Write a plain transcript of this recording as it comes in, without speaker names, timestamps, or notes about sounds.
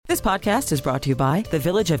This podcast is brought to you by the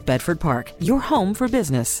Village of Bedford Park, your home for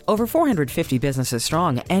business. Over 450 businesses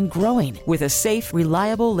strong and growing with a safe,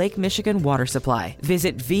 reliable Lake Michigan water supply.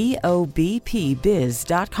 Visit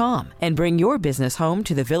VOBPBiz.com and bring your business home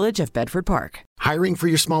to the Village of Bedford Park. Hiring for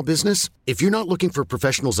your small business? If you're not looking for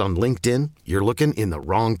professionals on LinkedIn, you're looking in the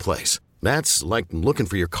wrong place. That's like looking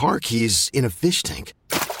for your car keys in a fish tank.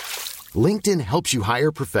 LinkedIn helps you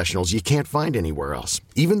hire professionals you can't find anywhere else,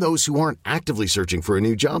 even those who aren't actively searching for a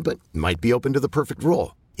new job but might be open to the perfect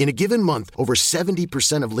role. In a given month, over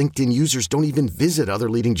 70% of LinkedIn users don't even visit other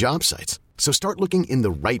leading job sites. So start looking in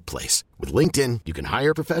the right place. With LinkedIn, you can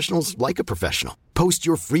hire professionals like a professional. Post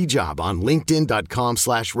your free job on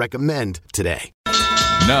linkedin.com/recommend today.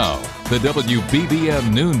 Now, the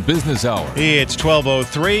WBBM Noon Business Hour. It's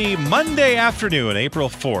 12:03, Monday afternoon, April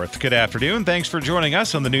 4th. Good afternoon. Thanks for joining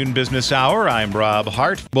us on the Noon Business Hour. I'm Rob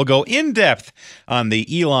Hart. We'll go in-depth on the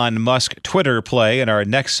Elon Musk Twitter play in our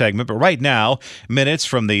next segment. But right now, minutes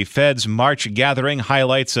from the Fed's March gathering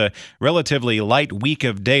highlights a relatively light week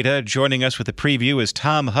of data. Joining us with a preview is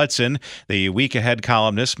Tom Hudson, the week ahead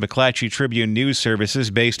columnist, McClatchy Tribune News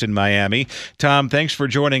Services based in Miami. Tom, thanks for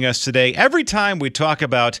joining us today. Every time we talk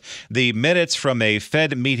about the minutes from a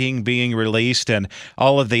Fed meeting being released and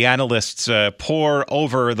all of the analysts pore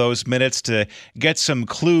over those minutes to get some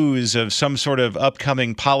clues of some sort of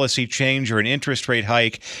upcoming policy change or an interest rate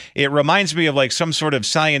hike, it reminds me of like some sort of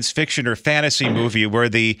science fiction or fantasy movie where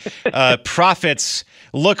the prophets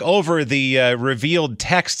look over the revealed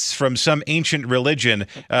texts from some ancient religion,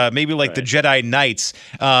 maybe like the Jedi Knights.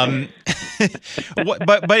 But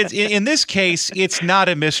it's, in this case, it's not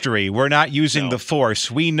a mystery. We're not using the Force.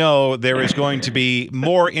 We know there is going to be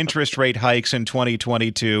more interest rate hikes in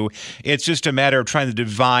 2022. It's just a matter of trying to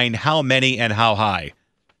divine how many and how high.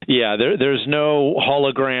 Yeah, there's no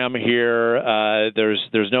hologram here.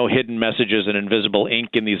 There's no hidden messages and invisible ink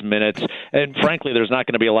in these minutes. And frankly, there's not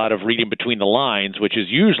going to be a lot of reading between the lines, which is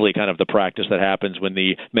usually kind of the practice that happens when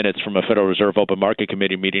the minutes from a Federal Reserve Open Market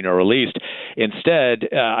Committee meeting are released. Instead,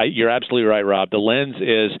 you're absolutely right, Rob. The lens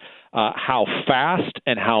is how fast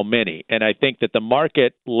and how many. And I think that the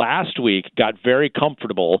market last week got very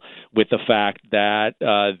comfortable with the fact that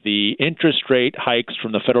the interest rate hikes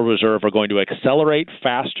from the Federal Reserve are going to accelerate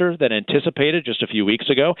faster than anticipated just a few weeks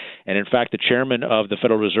ago. And in fact, the chairman of the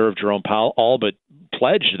Federal Reserve, Jerome Powell, all but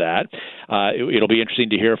pledged that. It'll be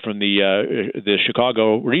interesting to hear from the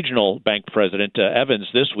Chicago Regional Bank President, Evans,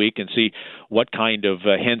 this week and see what kind of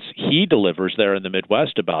hints he delivers there in the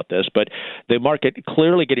Midwest about this. But the market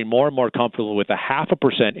clearly getting more and more comfortable with a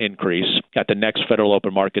 0.5% increase at the next Federal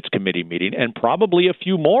Open Markets Committee meeting, and probably a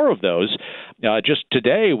few more of those. Just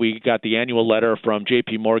today, we got the annual letter from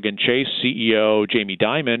J.P. Morgan Chase CEO Jamie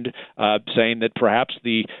Dimon saying that perhaps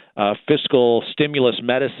the fiscal stimulus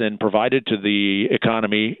medicine provided to the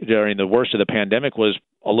economy during the worst of the pandemic was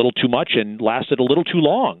a little too much and lasted a little too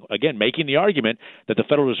long. Again, making the argument that the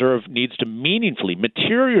Federal Reserve needs to meaningfully,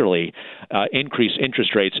 materially increase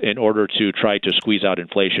interest rates in order to try to squeeze out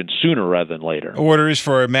inflation sooner rather than later. Orders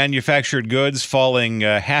for manufactured goods falling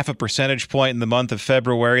 0.5 percentage point in the month of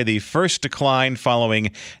February, the first decline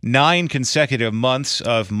following 9 consecutive months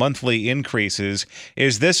of monthly increases.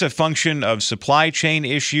 Is this a function of supply chain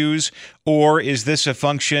issues, or is this a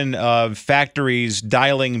function of factories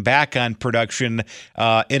dialing back on production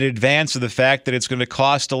in advance of the fact that it's going to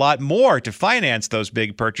cost a lot more to finance those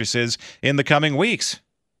big purchases in the coming weeks?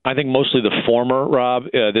 I think mostly the former,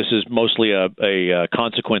 Rob. This is mostly a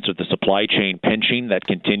consequence of the supply chain pinching that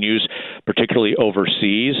continues, particularly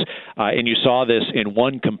overseas. And you saw this in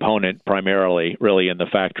one component primarily, really, in the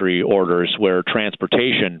factory orders, where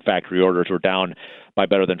transportation factory orders were down by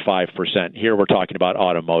better than 5%. Here we're talking about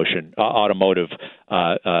automotive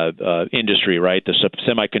industry, right? The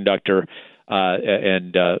semiconductor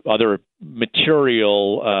and other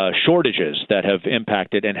material shortages that have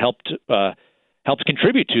impacted and helped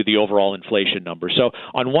contribute to the overall inflation number. So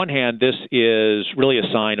on one hand, this is really a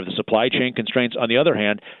sign of the supply chain constraints. On the other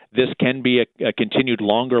hand, this can be a continued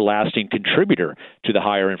longer-lasting contributor to the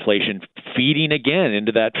higher inflation, feeding again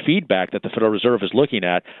into that feedback that the Federal Reserve is looking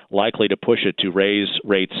at, likely to push it to raise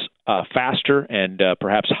rates faster and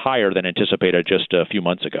perhaps higher than anticipated just a few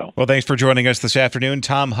months ago. Well, thanks for joining us this afternoon.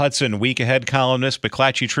 Tom Hudson, week ahead columnist,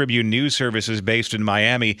 McClatchy Tribune News Services based in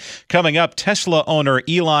Miami. Coming up, Tesla owner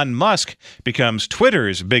Elon Musk becomes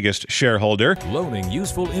Twitter's biggest shareholder. Loaning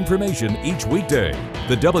useful information each weekday.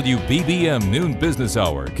 The WBBM Noon Business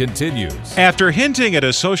Hour continues. After hinting at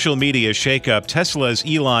a social media shakeup, Tesla's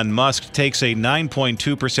Elon Musk takes a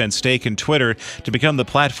 9.2% stake in Twitter to become the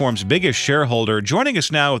platform's biggest shareholder. Joining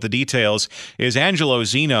us now with the details is Angelo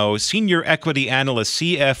Zeno, Senior Equity Analyst,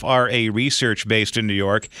 CFRA Research, based in New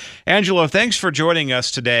York. Angelo, thanks for joining us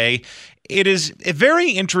today. It is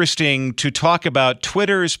very interesting to talk about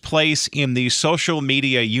Twitter's place in the social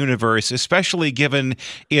media universe, especially given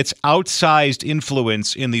its outsized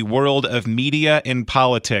influence in the world of media and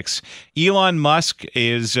politics. Elon Musk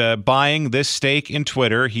is buying this stake in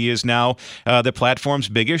Twitter. He is now the platform's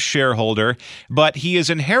biggest shareholder, but he is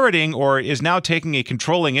inheriting or is now taking a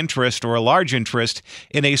controlling interest or a large interest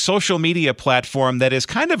in a social media platform that is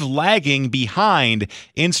kind of lagging behind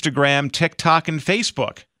Instagram, TikTok, and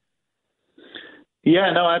Facebook.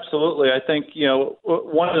 Yeah, no, absolutely. I think,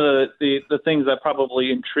 one of the things that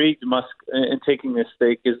probably intrigued Musk in taking this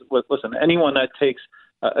stake is, listen, anyone that takes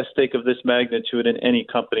a stake of this magnitude in any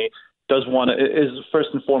company is first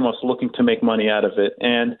and foremost looking to make money out of it.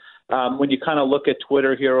 And when you kind of look at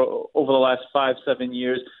Twitter here over the last 5-7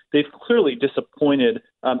 years, they've clearly disappointed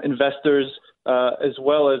investors as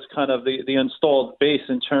well as kind of the installed base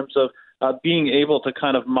in terms of being able to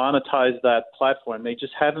kind of monetize that platform. They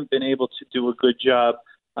just haven't been able to do a good job,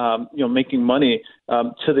 making money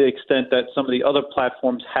to the extent that some of the other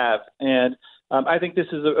platforms have. And I think this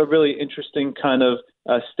is a really interesting kind of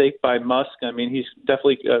stake by Musk. I mean, he's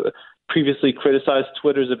definitely previously criticized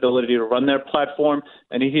Twitter's ability to run their platform,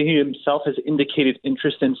 and he himself has indicated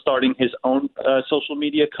interest in starting his own social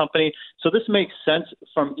media company. So this makes sense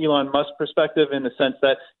from Elon Musk's perspective in the sense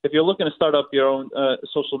that if you're looking to start up your own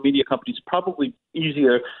social media company, it's probably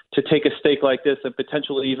easier to take a stake like this and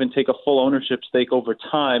potentially even take a full ownership stake over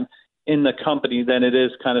time in the company than it is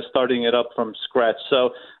kind of starting it up from scratch. So,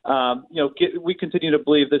 we continue to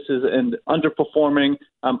believe this is an underperforming,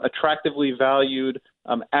 attractively valued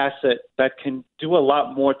asset that can do a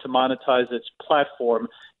lot more to monetize its platform.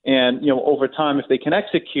 And, over time, if they can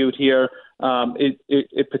execute here,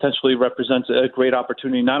 it potentially represents a great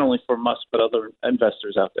opportunity, not only for Musk, but other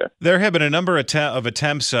investors out there. There have been a number of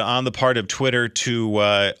attempts on the part of Twitter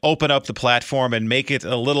to open up the platform and make it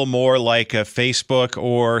a little more like a Facebook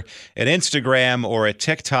or an Instagram or a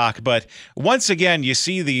TikTok. But once again, you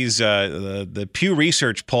see these the Pew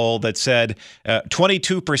Research poll that said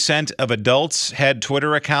 22% of adults had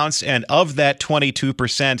Twitter accounts, and of that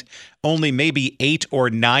 22%, only maybe 8 or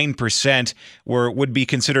 9% would be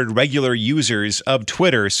considered regular users of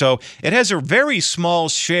Twitter. So it has a very small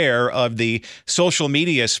share of the social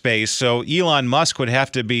media space. So Elon Musk would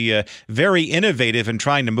have to be very innovative in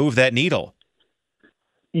trying to move that needle.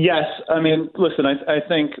 Yes. I mean, listen, I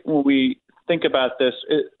think when we think about this,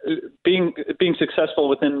 being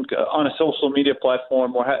successful on a social media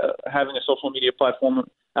platform or having a social media platform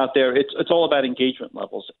out there, it's all about engagement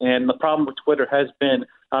levels. And the problem with Twitter has been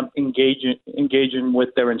engaging with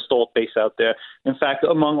their installed base out there. In fact,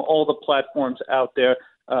 among all the platforms out there,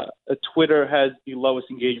 Twitter has the lowest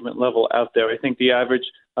engagement level out there. I think the average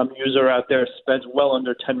user out there spends well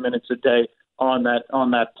under 10 minutes a day on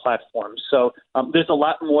that platform. So there's a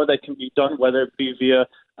lot more that can be done, whether it be via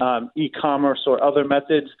e-commerce or other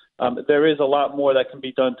methods. There is a lot more that can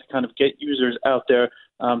be done to kind of get users out there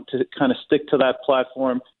to kind of stick to that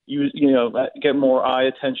platform, get more eye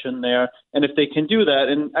attention there. And if they can do that,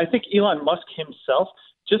 and I think Elon Musk himself,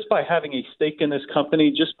 just by having a stake in this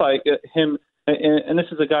company, just by him, and this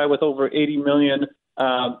is a guy with over 80 million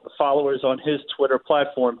followers on his Twitter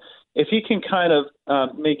platform, if he can kind of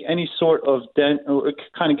make any sort of dent or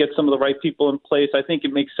kind of get some of the right people in place, I think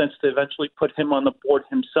it makes sense to eventually put him on the board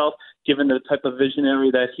himself, given the type of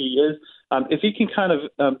visionary that he is. If he can kind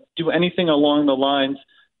of do anything along the lines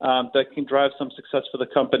that can drive some success for the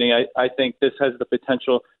company, I think this has the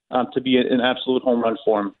potential to be an absolute home run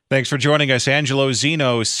for him. Thanks for joining us, Angelo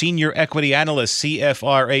Zeno, Senior Equity Analyst,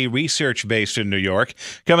 CFRA Research, based in New York.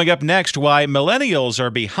 Coming up next, why millennials are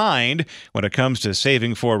behind when it comes to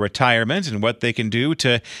saving for retirement and what they can do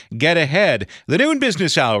to get ahead. The Noon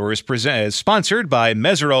Business Hour is sponsored by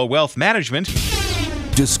Mesirow Wealth Management.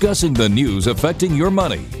 Discussing the news affecting your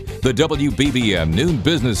money. The WBBM Noon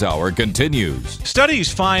Business Hour continues.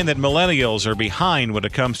 Studies find that millennials are behind when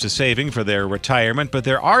it comes to saving for their retirement, but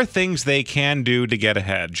there are things they can do to get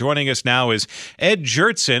ahead. Joining us now is Ed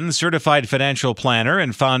Jurtson, certified financial planner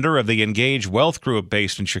and founder of the Engage Wealth Group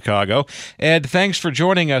based in Chicago. Ed, thanks for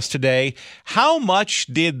joining us today. How much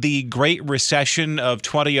did the Great Recession of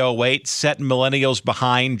 2008 set millennials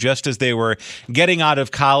behind just as they were getting out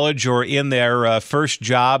of college or in their first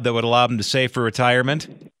job that would allow them to save for retirement?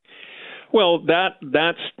 Well,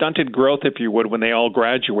 that stunted growth, if you would, when they all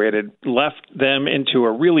graduated, left them into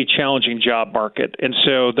a really challenging job market. And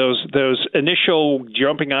so those initial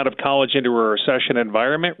jumping out of college into a recession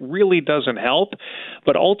environment really doesn't help.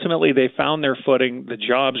 But ultimately, they found their footing. The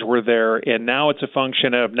jobs were there. And now it's a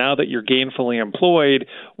function of, now that you're gainfully employed,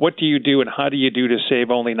 what do you do and how do you do to save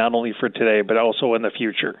not only for today, but also in the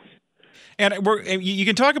future? And you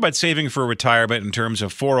can talk about saving for retirement in terms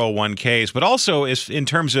of 401ks, but also in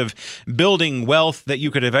terms of building wealth that you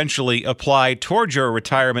could eventually apply towards your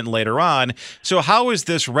retirement later on. So how is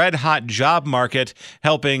this red-hot job market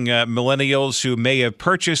helping millennials who may have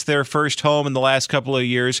purchased their first home in the last couple of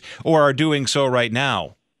years or are doing so right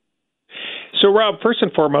now? So, Rob, first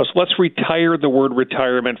and foremost, let's retire the word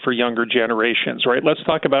retirement for younger generations, right? Let's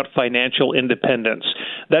talk about financial independence.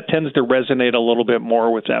 That tends to resonate a little bit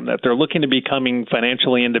more with them, that they're looking to becoming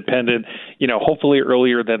financially independent, hopefully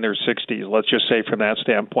earlier than their 60s, let's just say from that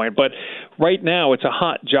standpoint. But right now, it's a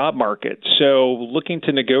hot job market. So looking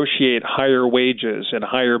to negotiate higher wages and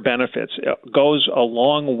higher benefits goes a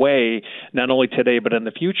long way, not only today, but in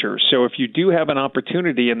the future. So if you do have an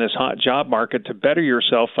opportunity in this hot job market to better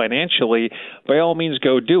yourself financially, by all means,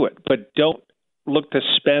 go do it. But don't look to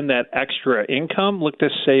spend that extra income. Look to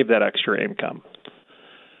save that extra income.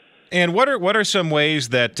 And what are some ways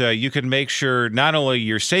that you can make sure not only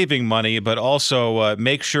you're saving money, but also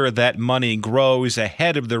make sure that money grows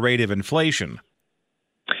ahead of the rate of inflation?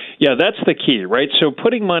 Yeah, that's the key, right? So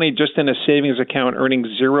putting money just in a savings account earning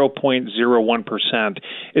 0.01%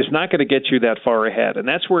 is not going to get you that far ahead. And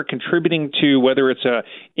that's where contributing to, whether it's a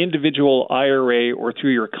individual IRA or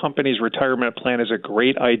through your company's retirement plan, is a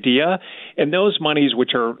great idea. And those monies,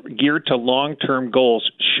 which are geared to long-term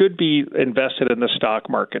goals, should be invested in the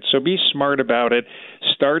stock market. So be smart about it.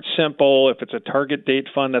 Start simple. If it's a target date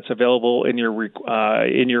fund that's available in your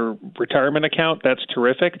retirement account, that's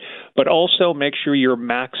terrific. But also make sure you're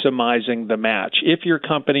maximizing the match. If your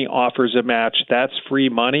company offers a match, that's free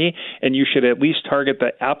money, and you should at least target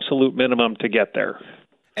the absolute minimum to get there.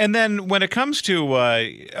 And then when it comes to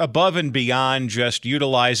above and beyond just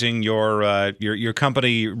utilizing your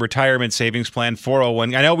company retirement savings plan,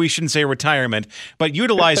 401, I know we shouldn't say retirement, but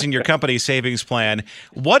utilizing your company savings plan,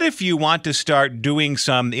 what if you want to start doing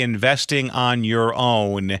some investing on your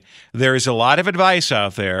own? There's a lot of advice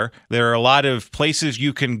out there. There are a lot of places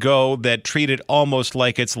you can go that treat it almost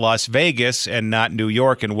like it's Las Vegas and not New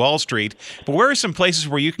York and Wall Street. But where are some places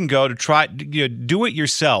where you can go to try do it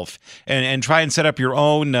yourself and try and set up your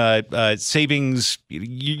own savings,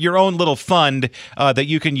 your own little fund that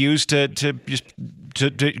you can use to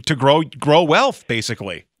grow wealth,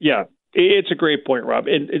 basically? Yeah. It's a great point, Rob.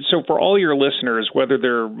 And so for all your listeners, whether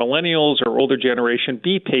they're millennials or older generation,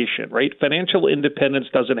 be patient, right? Financial independence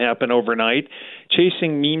doesn't happen overnight.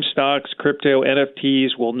 Chasing meme stocks, crypto,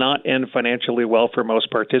 NFTs will not end financially well for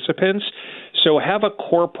most participants. So have a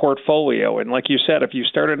core portfolio. And like you said, if you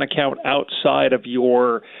start an account outside of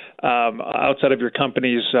your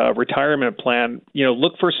company's retirement plan,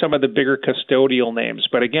 look for some of the bigger custodial names.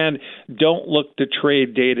 But again, don't look to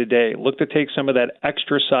trade day to day. Look to take some of that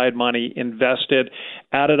extra side money, invest it,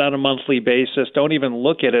 add it on a monthly basis. Don't even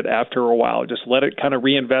look at it after a while. Just let it kind of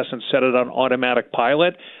reinvest and set it on automatic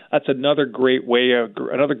pilot. That's another great way,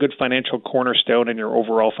 another good financial cornerstone in your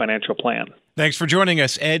overall financial plan. Thanks for joining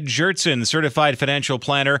us, Ed Jurtson, certified financial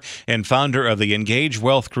planner and founder of the Engage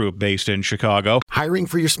Wealth Group based in Chicago. Hiring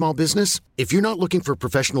for your small business? If you're not looking for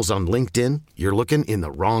professionals on LinkedIn, you're looking in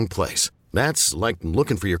the wrong place. That's like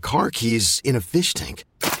looking for your car keys in a fish tank.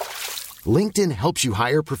 LinkedIn helps you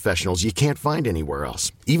hire professionals you can't find anywhere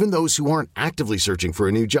else, even those who aren't actively searching for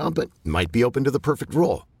a new job but might be open to the perfect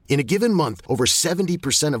role. In a given month, over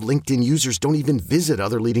 70% of LinkedIn users don't even visit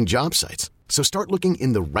other leading job sites. So start looking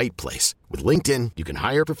in the right place. With LinkedIn, you can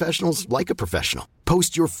hire professionals like a professional.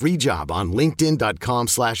 Post your free job on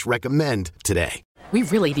linkedin.com/recommend today. We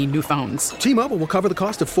really need new phones. T-Mobile will cover the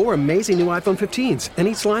cost of 4 amazing new iPhone 15s, and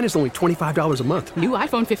each line is only $25 a month. New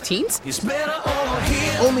iPhone 15s? It's better over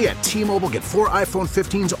here. Only at T-Mobile, get 4 iPhone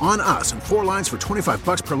 15s on us and 4 lines for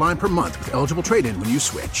 $25 per line per month with eligible trade-in when you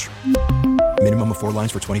switch. Minimum of 4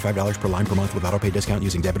 lines for $25 per line per month with autopay discount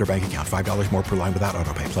using debit or bank account. $5 more per line without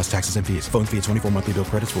autopay, plus taxes and fees. Phone fee at 24 monthly bill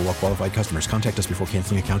credits for well-qualified customers. Contact us before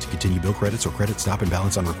canceling account to continue bill credits or credit stop and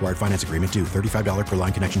balance on required finance agreement due. $35 per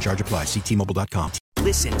line connection charge applies. See T-Mobile.com.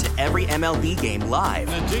 Listen to every MLB game live.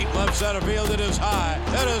 In the deep left center field, it is high,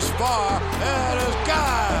 it is far, it is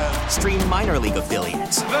gone. Stream minor league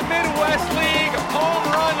affiliates. The Midwest League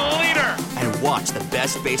home run leader. And watch the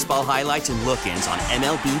best baseball highlights and look-ins on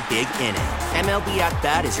MLB Big Inning. MLB At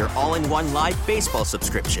Bat is your all-in-one live baseball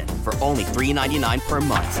subscription for only $3.99 per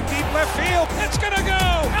month. Deep left field, it's gonna go.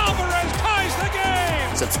 Alvarez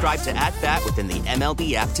Subscribe to @Bat within the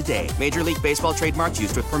MLB app today. Major League Baseball trademarks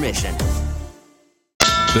used with permission.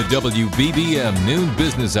 The WBBM Noon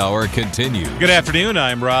Business Hour continues. Good afternoon.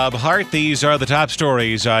 I'm Rob Hart. These are the top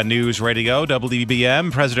stories on News Radio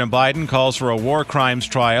WBBM. President Biden calls for a war crimes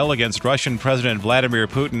trial against Russian President Vladimir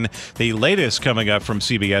Putin. The latest coming up from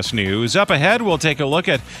CBS News. Up ahead, we'll take a look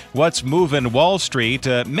at what's moving Wall Street.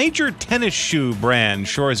 A major tennis shoe brand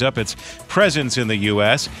shores up its presence in the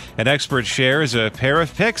U.S. An expert shares a pair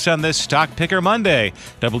of picks on this Stock Picker Monday.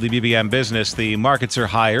 WBBM Business, the markets are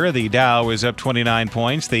higher. The Dow is up 29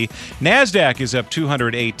 points. The NASDAQ is up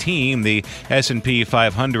 218. The S&P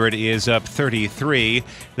 500 is up 33.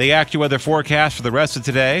 The AccuWeather forecast for the rest of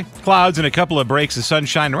today. Clouds and a couple of breaks of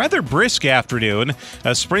sunshine. Rather brisk afternoon.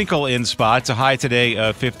 A sprinkle in spots. A high today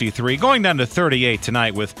of 53. Going down to 38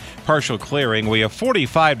 tonight with partial clearing. We have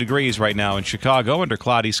 45 degrees right now in Chicago under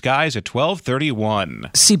cloudy skies at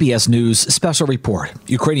 12:31. CBS News special report.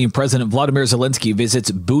 Ukrainian President Vladimir Zelensky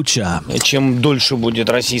visits Bucha.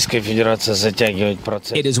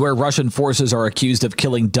 It is where Russian forces are accused of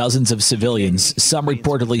killing dozens of civilians, some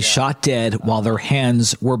reportedly shot dead while their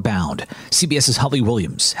hands were bound. CBS's Holly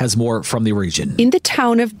Williams has more from the region. In the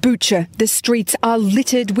town of Bucha, the streets are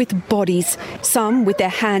littered with bodies. Some, with their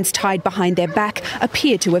hands tied behind their back,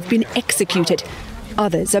 appear to have been executed.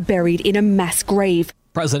 Others are buried in a mass grave.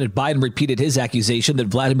 President Biden repeated his accusation that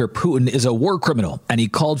Vladimir Putin is a war criminal, and he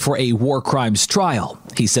called for a war crimes trial.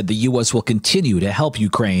 He said the U.S. will continue to help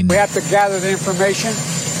Ukraine. We have to gather the information.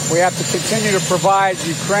 We have to continue to provide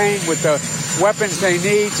Ukraine with the weapons they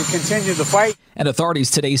need to continue the fight. And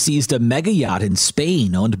authorities today seized a mega yacht in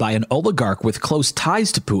Spain owned by an oligarch with close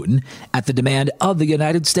ties to Putin at the demand of the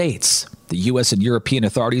United States. The U.S. and European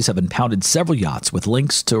authorities have impounded several yachts with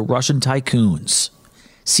links to Russian tycoons.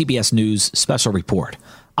 CBS News special report.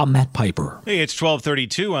 I'm Matt Piper. Hey, it's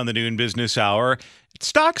 12:32 on the Noon Business Hour.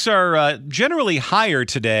 Stocks are generally higher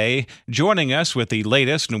today. Joining us with the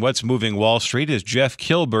latest and what's moving Wall Street is Jeff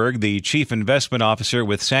Kilberg, the Chief Investment Officer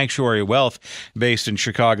with Sanctuary Wealth based in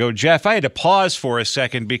Chicago. Jeff, I had to pause for a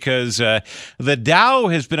second because the Dow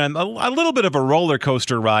has been a little bit of a roller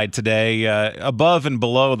coaster ride today, above and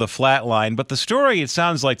below the flat line. But the story, it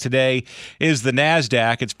sounds like today, is the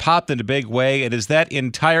NASDAQ. It's popped in a big way. And is that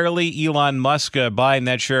entirely Elon Musk buying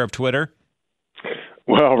that share of Twitter?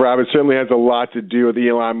 Well, Rob, it certainly has a lot to do with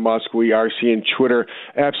Elon Musk. We are seeing Twitter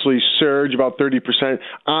absolutely surge about 30%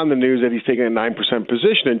 on the news that he's taking a 9%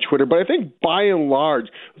 position in Twitter. But I think by and large,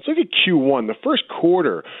 let's look at Q1, the first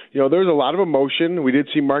quarter. There's a lot of emotion. We did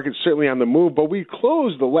see markets certainly on the move, but we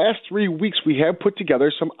closed the last 3 weeks. We have put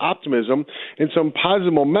together some optimism and some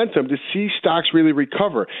positive momentum to see stocks really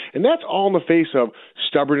recover. And that's all in the face of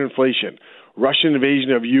stubborn inflation, Russian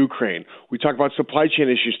invasion of Ukraine. We talk about supply chain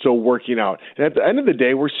issues still working out. And at the end of the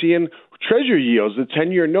day, we're seeing Treasury yields, the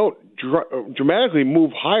 10-year note, dramatically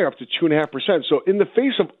move higher up to 2.5%. So in the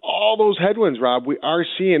face of all those headwinds, Rob, we are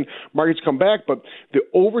seeing markets come back. But the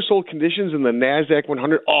oversold conditions in the NASDAQ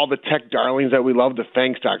 100, all the tech darlings that we love, the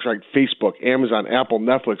FANG stocks, like Facebook, Amazon, Apple,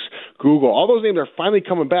 Netflix, Google, all those names are finally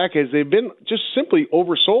coming back as they've been just simply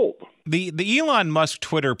oversold. The Elon Musk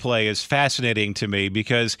Twitter play is fascinating to me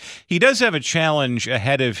because he does have a challenge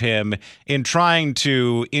ahead of him in trying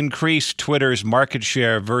to increase Twitter's market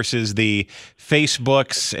share versus the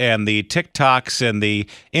Facebooks and the TikToks and the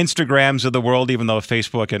Instagrams of the world, even though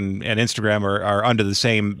Facebook and Instagram are under the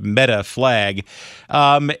same Meta flag.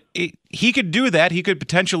 He could do that. He could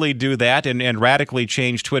potentially do that and radically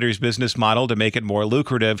change Twitter's business model to make it more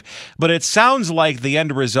lucrative. But it sounds like the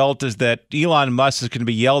end result is that Elon Musk is going to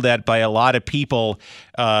be yelled at by a lot of people,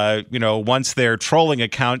 once their trolling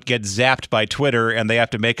account gets zapped by Twitter and they have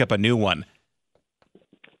to make up a new one.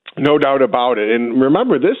 No doubt about it. And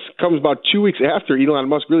remember, this comes about 2 weeks after Elon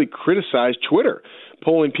Musk really criticized Twitter,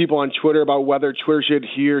 polling people on Twitter about whether Twitter should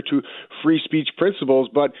adhere to free speech principles.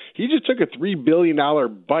 But he just took a $3 billion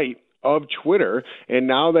bite of Twitter, and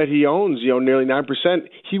now that he owns nearly 9%,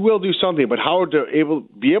 he will do something. But how to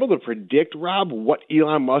be able to predict, Rob, what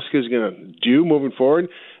Elon Musk is going to do moving forward,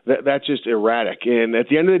 that's just erratic. And at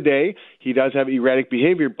the end of the day, he does have erratic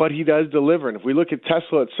behavior, but he does deliver. And if we look at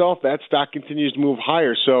Tesla itself, that stock continues to move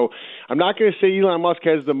higher. So I'm not going to say Elon Musk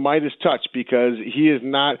has the Midas touch because he is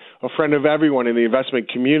not a friend of everyone in the investment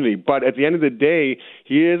community. But at the end of the day,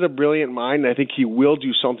 he is a brilliant mind, and I think he will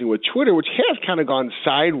do something with Twitter, which has kind of gone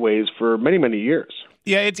sideways for many, many years.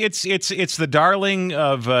 Yeah, it's the darling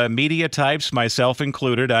of media types, myself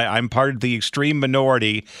included. I'm part of the extreme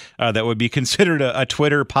minority that would be considered a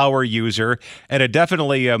Twitter power user, and it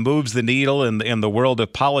definitely moves the needle in the world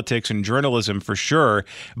of politics and journalism for sure.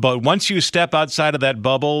 But once you step outside of that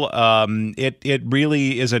bubble, it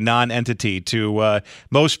really is a non-entity to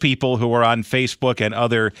most people who are on Facebook and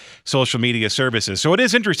other social media services. So it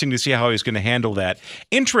is interesting to see how he's going to handle that.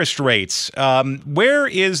 Interest rates. Where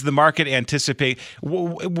is the market anticipate?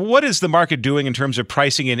 What is the market doing in terms of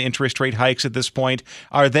pricing in interest rate hikes at this point?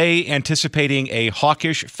 Are they anticipating a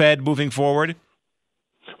hawkish Fed moving forward?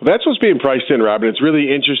 Well, that's what's being priced in, Robin. It's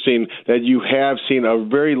really interesting that you have seen a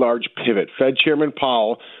very large pivot. Fed Chairman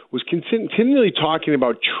Powell was continually talking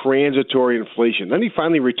about transitory inflation. Then he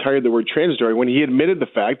finally retired the word transitory when he admitted the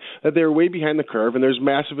fact that they were way behind the curve and there's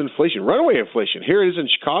massive inflation, runaway inflation. Here it is in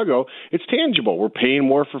Chicago. It's tangible. We're paying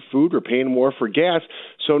more for food. We're paying more for gas.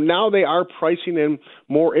 So now they are pricing in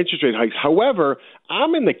more interest rate hikes. However,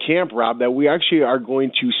 I'm in the camp, Rob, that we actually are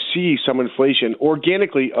going to see some inflation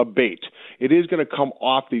organically abate. It is going to come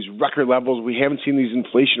off these record levels. We haven't seen these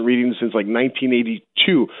inflation readings since like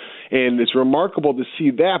 1982. And it's remarkable to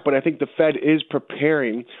see that, but I think the Fed is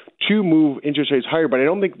preparing to move interest rates higher, but I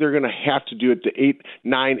don't think they're going to have to do it to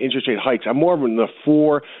 8-9 interest rate hikes. I'm more of in the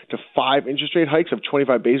 4 to 5 interest rate hikes of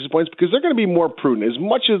 25 basis points because they're going to be more prudent. As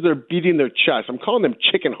much as they're beating their chest, I'm calling them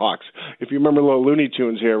chicken hawks, if you remember little Looney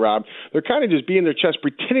Tunes here, Rob. They're kind of just beating their chest,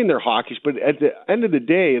 pretending they're hawkish, but at the end of the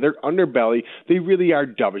day, their underbelly, they really are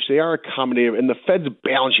dovish. They are accommodative, and the Fed's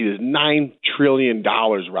balance sheet is $9 trillion,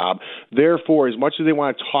 Rob. Therefore, as much as they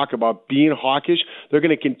want to talk about being hawkish, they're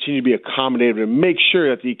going to continue to be accommodative and make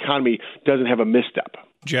sure that the economy doesn't have a misstep.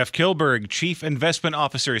 Jeff Kilberg, Chief Investment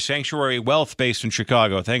Officer, Sanctuary Wealth, based in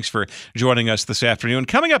Chicago. Thanks for joining us this afternoon.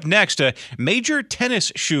 Coming up next, a major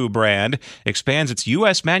tennis shoe brand expands its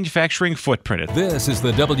U.S. manufacturing footprint. This is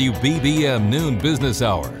the WBBM Noon Business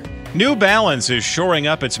Hour. New Balance is shoring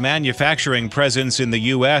up its manufacturing presence in the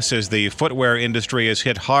U.S. as the footwear industry is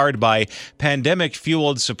hit hard by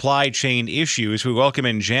pandemic-fueled supply chain issues. We welcome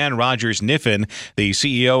in Jan Rogers-Kniffen, the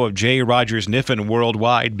CEO of J. Rogers-Kniffen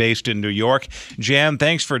Worldwide, based in New York. Jan,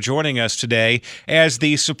 thanks for joining us today. As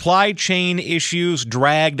the supply chain issues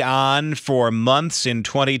dragged on for months in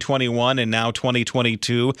 2021 and now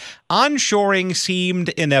 2022, onshoring seemed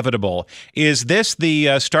inevitable. Is this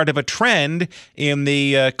the start of a trend in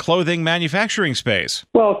the clothing manufacturing space?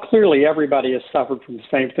 Well, clearly everybody has suffered from the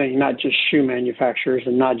same thing, not just shoe manufacturers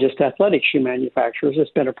and not just athletic shoe manufacturers.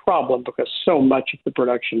 It's been a problem because so much of the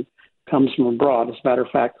production comes from abroad. As a matter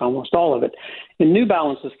of fact, almost all of it. In New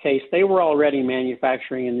Balance's case, they were already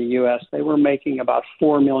manufacturing in the U.S. They were making about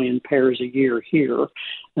 4 million pairs a year here,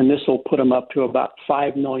 and this will put them up to about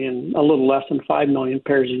 5 million, a little less than 5 million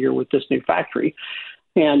pairs a year with this new factory.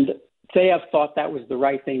 And they have thought that was the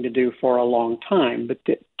right thing to do for a long time, but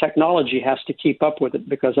the technology has to keep up with it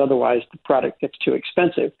because otherwise the product gets too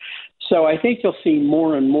expensive. So I think you'll see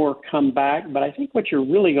more and more come back, but I think what you're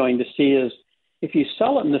really going to see is if you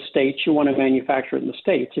sell it in the States, you want to manufacture it in the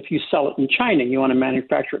States. If you sell it in China, you want to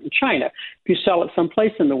manufacture it in China. If you sell it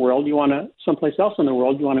someplace in the world, someplace else in the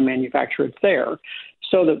world, you want to manufacture it there.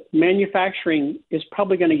 So the manufacturing is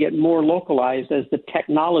probably going to get more localized as the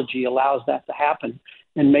technology allows that to happen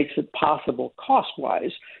and makes it possible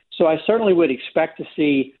cost-wise. So I certainly would expect to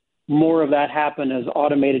see more of that happen as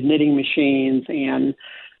automated knitting machines and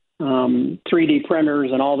 3D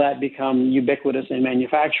printers and all that become ubiquitous in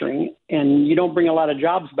manufacturing. And you don't bring a lot of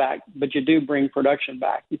jobs back, but you do bring production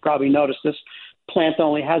back. You probably noticed this plant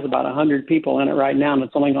only has about 100 people in it right now, and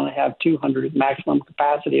it's only going to have 200 maximum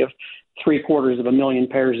capacity of 750,000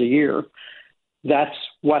 pairs a year. That's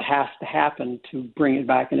what has to happen to bring it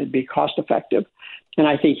back and it be cost effective. And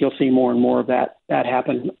I think you'll see more and more of that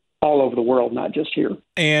happen all over the world, not just here.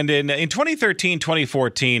 And in 2013,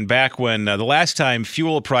 2014, back when the last time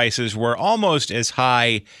fuel prices were almost as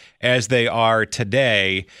high as they are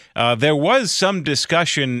today, there was some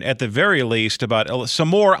discussion at the very least about some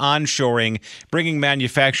more onshoring, bringing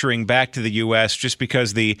manufacturing back to the U.S. just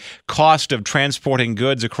because the cost of transporting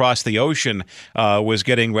goods across the ocean was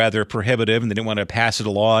getting rather prohibitive and they didn't want to pass it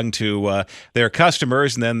along to their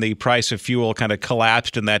customers. And then the price of fuel kind of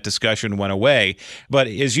collapsed and that discussion went away. But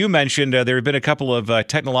as you mentioned, there have been a couple of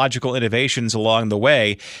technological innovations along the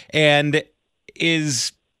way. And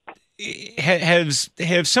have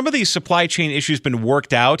some of these supply chain issues been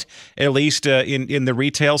worked out, at least in the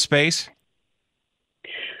retail space?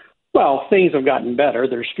 Well, things have gotten better.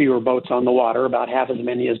 There's fewer boats on the water, about half as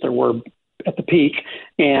many as there were at the peak,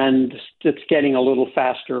 and it's getting a little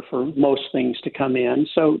faster for most things to come in.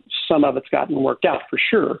 So some of it's gotten worked out for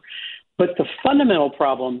sure. But the fundamental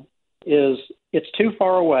problem is it's too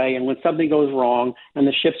far away, and when something goes wrong and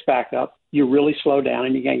the ship's back up, you really slow down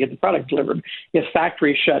and you can't get the product delivered. If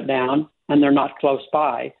factories shut down and they're not close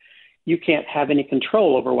by, you can't have any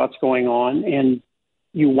control over what's going on, and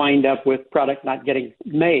you wind up with product not getting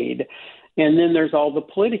made. And then there's all the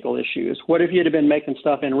political issues. What if you'd have been making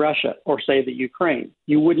stuff in Russia or, say, the Ukraine?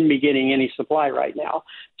 You wouldn't be getting any supply right now.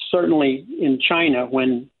 Certainly in China,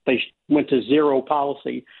 when they went to zero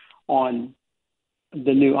policy on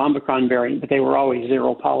the new Omicron variant, but they were always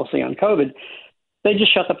zero policy on COVID, they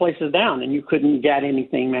just shut the places down and you couldn't get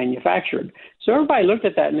anything manufactured. So everybody looked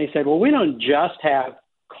at that and they said, well, we don't just have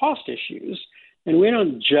cost issues and we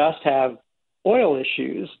don't just have oil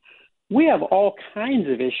issues. We have all kinds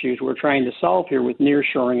of issues we're trying to solve here with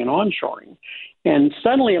nearshoring and onshoring. And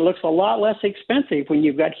suddenly it looks a lot less expensive when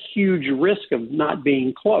you've got huge risk of not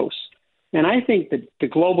being close. And I think that the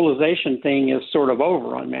globalization thing is sort of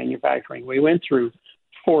over on manufacturing. We went through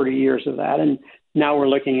 40 years of that, and now we're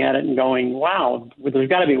looking at it and going, wow, there's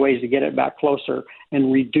got to be ways to get it back closer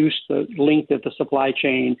and reduce the length of the supply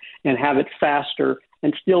chain and have it faster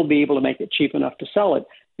and still be able to make it cheap enough to sell it.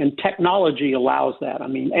 And technology allows that. I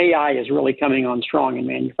mean, AI is really coming on strong in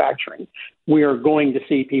manufacturing. We are going to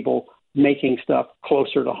see people making stuff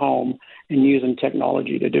closer to home and using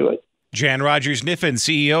technology to do it. Jan Rogers-Kniffen,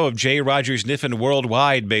 CEO of J. Rogers-Kniffen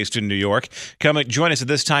Worldwide, based in New York. Come join us at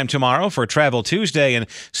this time tomorrow for Travel Tuesday, and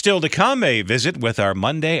still to come, a visit with our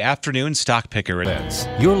Monday afternoon stock picker.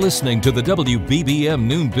 You're listening to the WBBM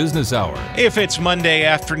Noon Business Hour. If it's Monday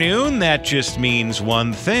afternoon, that just means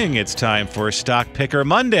one thing. It's time for Stock Picker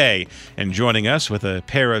Monday. And joining us with a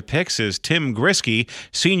pair of picks is Tim Grisky,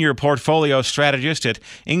 Senior Portfolio Strategist at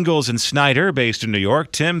Ingalls & Snyder, based in New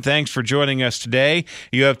York. Tim, thanks for joining us today.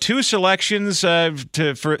 You have two selections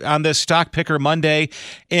on this Stock Picker Monday,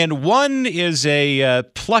 and one is a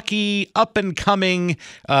plucky, up-and-coming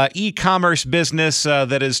e-commerce business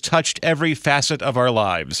that has touched every facet of our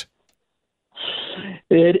lives.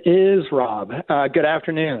 It is, Rob. Good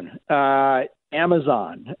afternoon.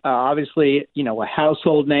 Amazon, obviously, a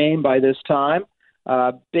household name by this time,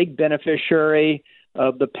 big beneficiary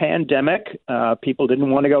of the pandemic. People didn't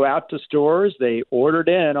want to go out to stores. They ordered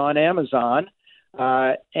in on Amazon.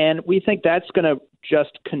 And we think that's going to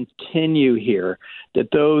just continue here, that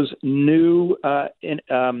those new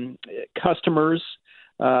customers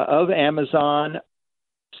of Amazon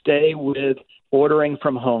stay with ordering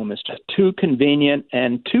from home. It's just too convenient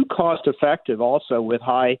and too cost-effective also with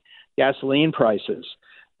high gasoline prices.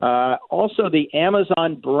 Also, the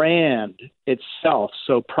Amazon brand itself,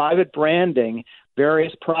 so private branding,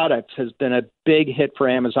 various products, has been a big hit for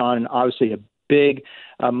Amazon and obviously a big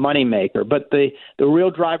money maker. But the real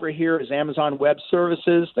driver here is Amazon Web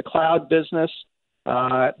Services, the cloud business.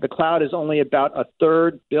 The cloud is only about a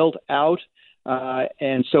third built out,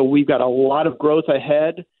 and so we've got a lot of growth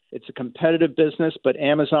ahead. It's a competitive business, but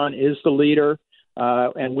Amazon is the leader,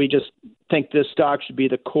 and we just think this stock should be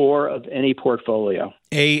the core of any portfolio.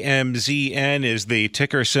 AMZN is the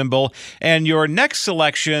ticker symbol. And your next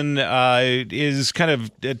selection is kind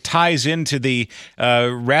of ties into the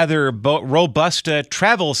rather robust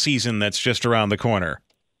travel season that's just around the corner.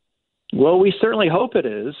 Well, we certainly hope it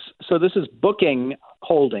is. So this is Booking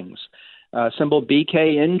Holdings, symbol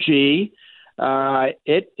BKNG.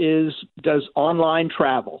 It does online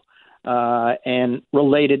travel and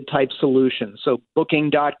related type solutions. So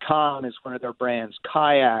Booking.com is one of their brands,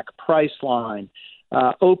 Kayak, Priceline,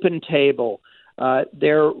 OpenTable.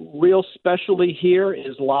 Their real specialty here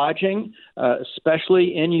is lodging,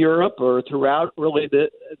 especially in Europe or throughout really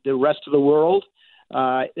the rest of the world.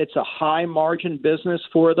 It's a high margin business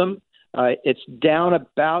for them. It's down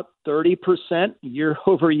about 30% year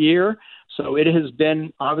over year. So it has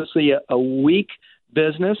been obviously a weak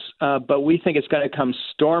business, but we think it's going to come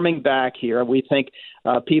storming back here. We think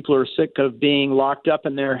people are sick of being locked up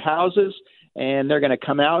in their houses, and they're going to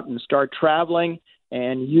come out and start traveling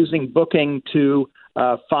and using Booking to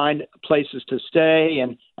find places to stay.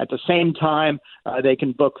 And at the same time, they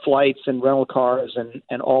can book flights and rental cars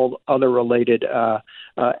and all other related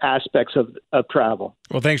aspects of travel.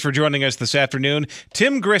 Well, thanks for joining us this afternoon.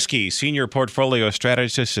 Tim Grisky, Senior Portfolio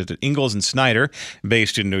Strategist at Ingalls & Snyder,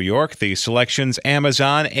 based in New York. The selections: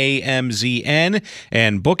 Amazon, AMZN,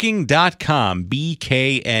 and Booking.com,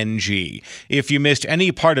 BKNG. If you missed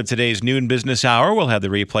any part of today's Noon Business Hour, we'll have the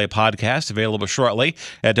replay podcast available shortly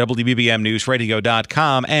at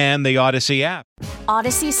WBBMNewsRadio.com and the Odyssey app.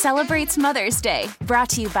 Odyssey celebrates Mother's Day, brought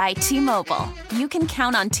to you by T-Mobile. You can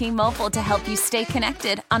count on T-Mobile to help you stay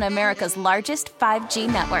connected on America's largest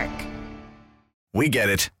 5G network. We get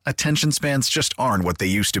it. Attention spans just aren't what they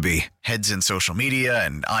used to be. Heads in social media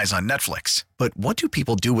and eyes on Netflix. But what do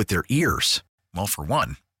people do with their ears? Well, for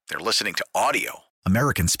one, they're listening to audio.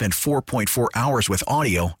 Americans spend 4.4 hours with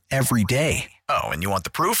audio every day. Oh, and you want the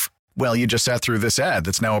proof? Well, you just sat through this ad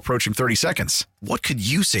that's now approaching 30 seconds. What could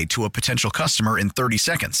you say to a potential customer in 30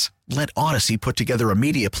 seconds? Let Odyssey put together a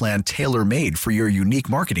media plan tailor-made for your unique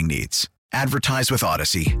marketing needs. Advertise with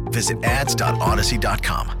Odyssey. Visit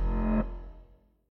ads.odyssey.com.